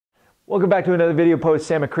Welcome back to another video post.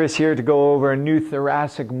 Sam and Chris here to go over a new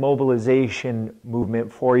thoracic mobilization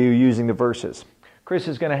movement for you using the verses. Chris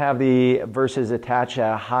is going to have the verses attached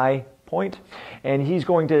at a high point, and he's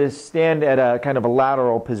going to stand at a kind of a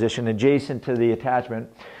lateral position adjacent to the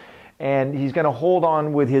attachment, and he's going to hold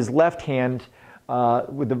on with his left hand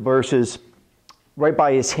with the verses right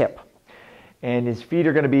by his hip, and his feet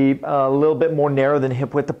are going to be a little bit more narrow than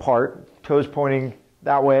hip width apart, toes pointing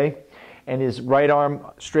that way, and his right arm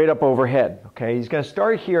straight up overhead. Okay, he's going to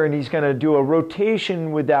start here and he's going to do a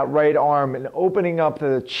rotation with that right arm and opening up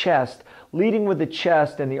the chest, leading with the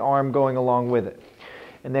chest and the arm going along with it,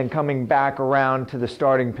 and then coming back around to the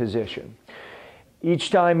starting position.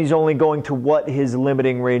 Each time he's only going to what his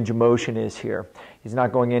limiting range of motion is here. He's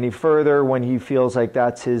not going any further. When he feels like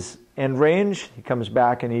that's his end range, he comes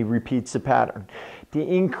back and he repeats the pattern. To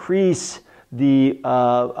increase the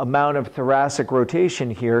amount of thoracic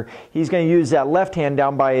rotation here, he's going to use that left hand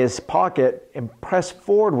down by his pocket and press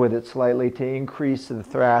forward with it slightly to increase the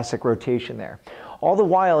thoracic rotation there. All the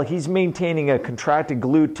while, he's maintaining a contracted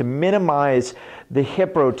glute to minimize the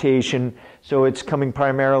hip rotation, so it's coming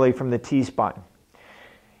primarily from the T-spine.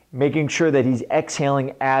 Making sure that he's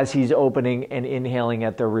exhaling as he's opening and inhaling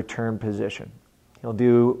at the return position. He'll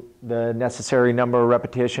do the necessary number of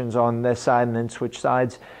repetitions on this side and then switch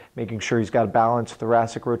sides, making sure he's got a balanced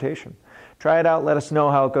thoracic rotation. Try it out. Let us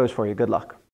know how it goes for you. Good luck.